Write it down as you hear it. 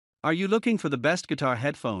Are you looking for the best guitar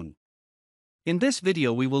headphone? In this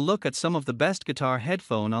video we will look at some of the best guitar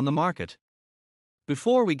headphone on the market.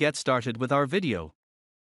 Before we get started with our video,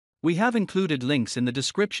 we have included links in the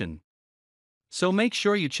description, so make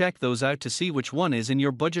sure you check those out to see which one is in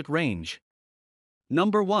your budget range.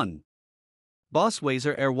 Number 1. Boss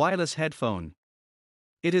Wazer Air Wireless Headphone.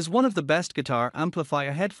 It is one of the best guitar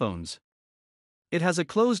amplifier headphones. It has a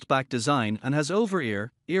closed back design and has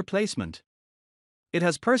over-ear placement. It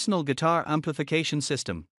has personal guitar amplification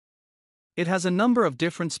system. It has a number of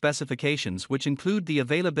different specifications which include the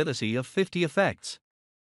availability of 50 effects.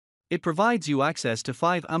 It provides you access to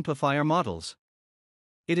 5 amplifier models.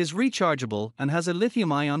 It is rechargeable and has a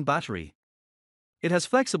lithium-ion battery. It has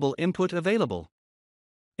flexible input available.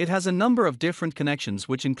 It has a number of different connections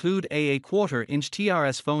which include a 1/4-inch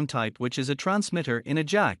TRS phone type which is a transmitter in a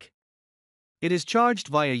jack. It is charged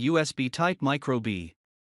via USB type micro B.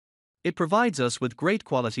 It provides us with great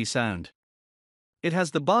quality sound. It has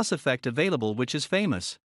the Boss effect available which is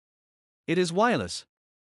famous. It is wireless.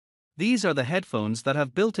 These are the headphones that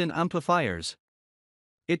have built-in amplifiers.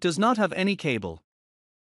 It does not have any cable.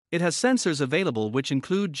 It has sensors available which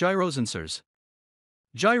include gyrosensors.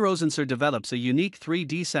 Gyrosensor develops a unique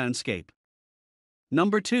 3D soundscape.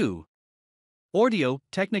 Number 2.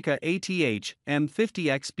 Audio-Technica ATH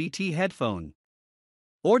M50X BT Headphone.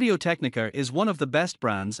 Audio-Technica is one of the best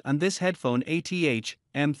brands and this headphone ATH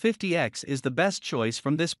M50X is the best choice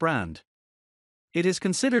from this brand. It is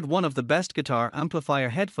considered one of the best guitar amplifier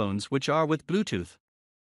headphones which are with Bluetooth.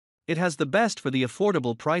 It has the best for the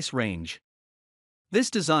affordable price range.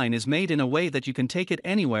 This design is made in a way that you can take it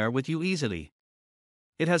anywhere with you easily.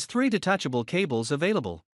 It has 3 detachable cables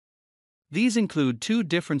available. These include 2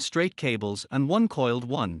 different straight cables and 1 coiled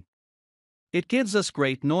one. It gives us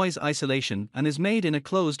great noise isolation and is made in a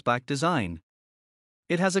closed back design.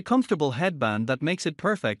 It has a comfortable headband that makes it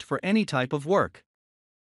perfect for any type of work.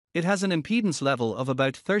 It has an impedance level of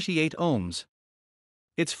about 38 ohms.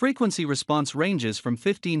 Its frequency response ranges from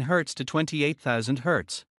 15 Hz to 28,000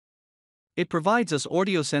 Hz. It provides us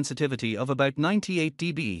audio sensitivity of about 98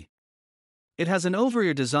 dB. It has an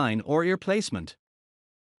over-ear design or ear placement.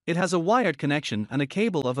 It has a wired connection and a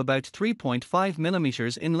cable of about 3.5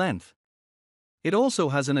 mm in length. It also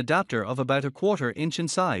has an adapter of about 1/4 inch in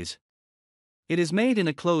size. It is made in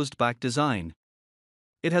a closed back design.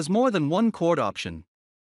 It has more than one chord option.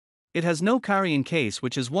 It has no carrying case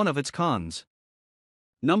which is one of its cons.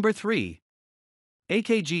 Number 3.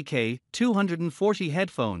 AKG K240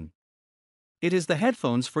 Headphone. It is the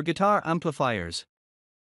headphones for guitar amplifiers.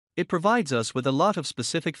 It provides us with a lot of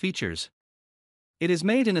specific features. It is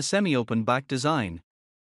made in a semi-open back design.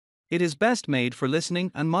 It is best made for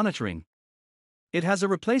listening and monitoring. It has a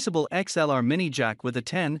replaceable XLR mini jack with a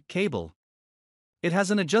 10 cable. It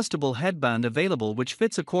has an adjustable headband available which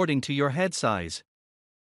fits according to your head size.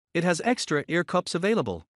 It has extra ear cups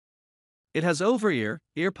available. It has over-ear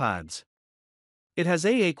ear pads. It has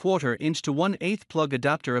a 1/4 inch to 1/8 plug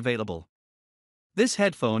adapter available. This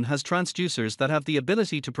headphone has transducers that have the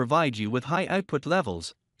ability to provide you with high output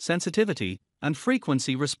levels, sensitivity, and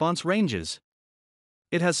frequency response ranges.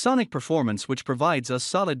 It has sonic performance which provides us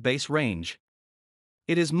solid bass range.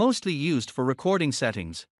 It is mostly used for recording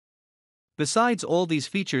settings. Besides all these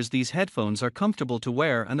features, these headphones are comfortable to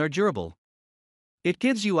wear and are durable. It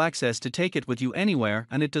gives you access to take it with you anywhere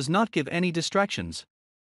and it does not give any distractions.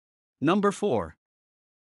 Number 4.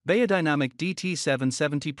 Beyerdynamic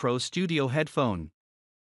DT770 Pro Studio Headphone.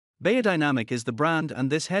 Beyerdynamic is the brand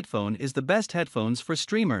and this headphone is the best headphones for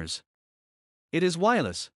streamers. It is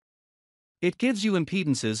wireless. It gives you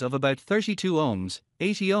impedances of about 32 ohms,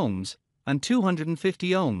 80 ohms, and 250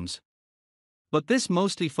 ohms. But this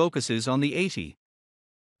mostly focuses on the 80.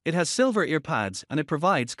 It has silver ear pads and it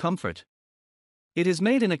provides comfort. It is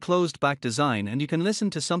made in a closed back design and you can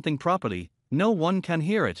listen to something properly, no one can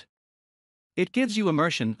hear it. It gives you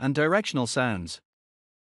immersion and directional sounds.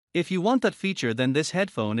 If you want that feature, then this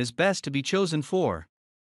headphone is best to be chosen for.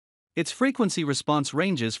 Its frequency response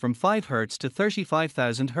ranges from 5 Hz to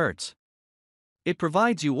 35,000 Hz. It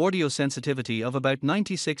provides you audio sensitivity of about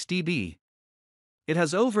 96 dB. It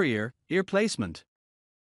has over-ear ear placement.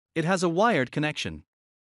 It has a wired connection.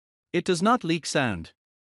 It does not leak sound.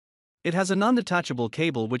 It has a non-detachable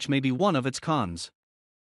cable which may be one of its cons.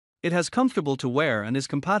 It has comfortable to wear and is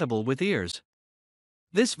compatible with ears.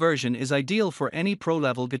 This version is ideal for any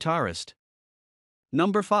pro-level guitarist.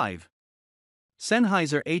 Number 5.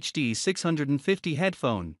 Sennheiser HD 650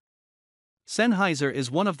 Headphone. Sennheiser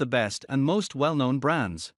is one of the best and most well-known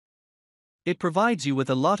brands. It provides you with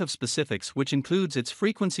a lot of specifics which includes its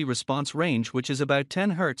frequency response range which is about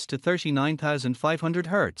 10 Hz to 39,500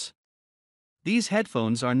 Hz. These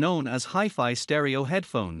headphones are known as hi-fi stereo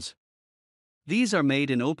headphones. These are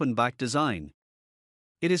made in open back design.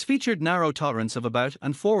 It is featured narrow tolerance of about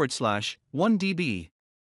and /1 dB.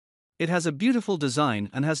 It has a beautiful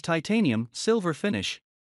design and has titanium silver finish.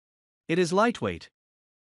 It is lightweight.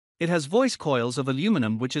 It has voice coils of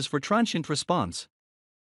aluminum which is for transient response.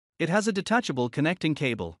 It has a detachable connecting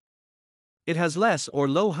cable. It has less or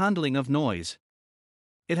low handling of noise.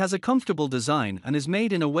 It has a comfortable design and is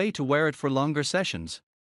made in a way to wear it for longer sessions.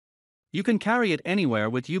 You can carry it anywhere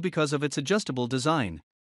with you because of its adjustable design.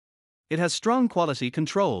 It has strong quality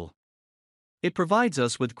control. It provides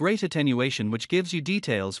us with great attenuation which gives you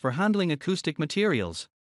details for handling acoustic materials.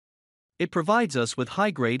 It provides us with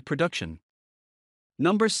high-grade production.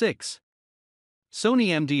 Number 6. Sony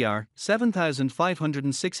MDR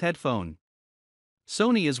 7506 headphone.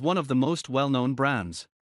 Sony is one of the most well-known brands.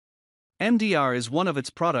 MDR is one of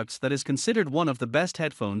its products that is considered one of the best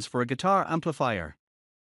headphones for a guitar amplifier.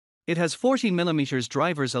 It has 40mm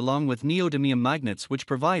drivers along with neodymium magnets which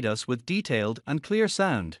provide us with detailed and clear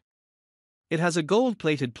sound. It has a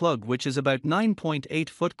gold-plated plug which is about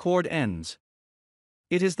 9.8-foot cord ends.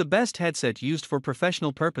 It is the best headset used for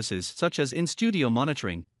professional purposes such as in-studio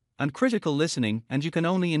monitoring and critical listening, and you can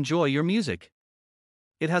only enjoy your music.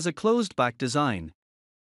 It has a closed-back design.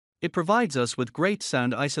 It provides us with great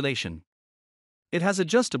sound isolation. It has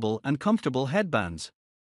adjustable and comfortable headbands.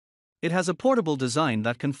 It has a portable design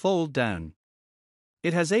that can fold down.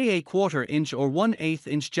 It has a 1/4 inch or 1/8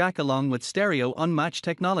 inch jack along with stereo unmatched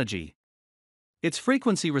technology. Its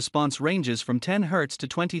frequency response ranges from 10 Hz to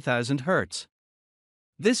 20,000 Hz.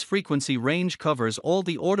 This frequency range covers all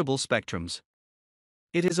the audible spectrums.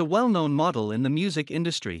 It is a well-known model in the music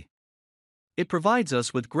industry. It provides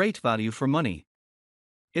us with great value for money.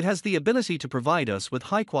 It has the ability to provide us with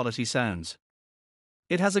high-quality sounds.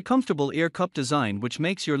 It has a comfortable ear cup design which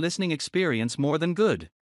makes your listening experience more than good.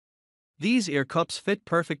 These ear cups fit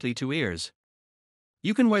perfectly to ears.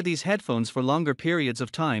 You can wear these headphones for longer periods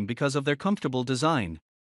of time because of their comfortable design.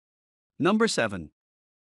 Number 7.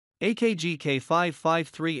 AKG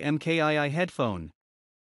K553 MKII headphone.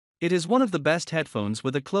 It is one of the best headphones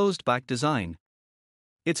with a closed-back design.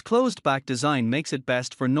 Its closed-back design makes it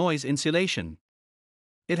best for noise insulation.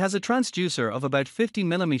 It has a transducer of about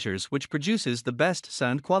 50mm which produces the best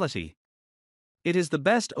sound quality. It is the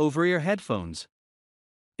best over-ear headphones.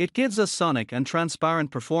 It gives us sonic and transparent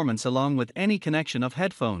performance along with any connection of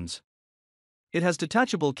headphones. It has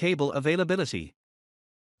detachable cable availability.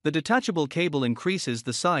 The detachable cable increases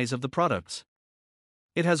the size of the products.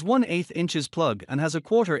 It has 1/8 inches plug and has a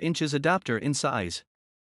 1/4 inches adapter in size.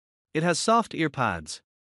 It has soft ear pads.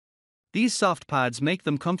 These soft pads make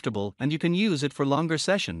them comfortable and you can use it for longer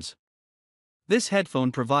sessions. This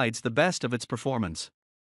headphone provides the best of its performance.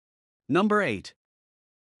 Number 8.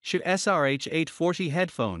 Shure SRH 840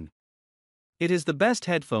 headphone. It is the best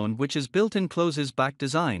headphone which is built-in closes back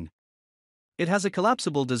design. It has a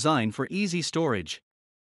collapsible design for easy storage.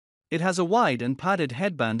 It has a wide and padded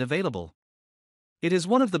headband available. It is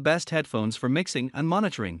one of the best headphones for mixing and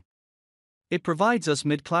monitoring. It provides us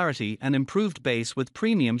mid-clarity and improved bass with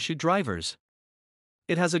premium shoe drivers.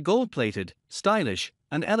 It has a gold-plated, stylish,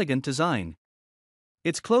 and elegant design.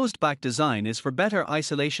 Its closed-back design is for better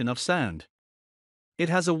isolation of sound. It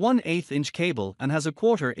has a 1/8 inch cable and has a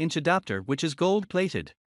 1/4 inch adapter which is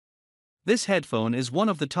gold-plated. This headphone is one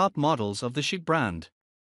of the top models of the Shure brand.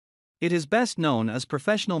 It is best known as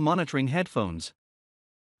professional monitoring headphones.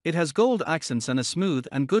 It has gold accents and a smooth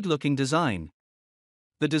and good-looking design.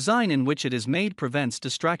 The design in which it is made prevents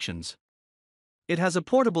distractions. It has a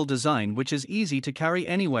portable design which is easy to carry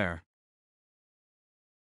anywhere.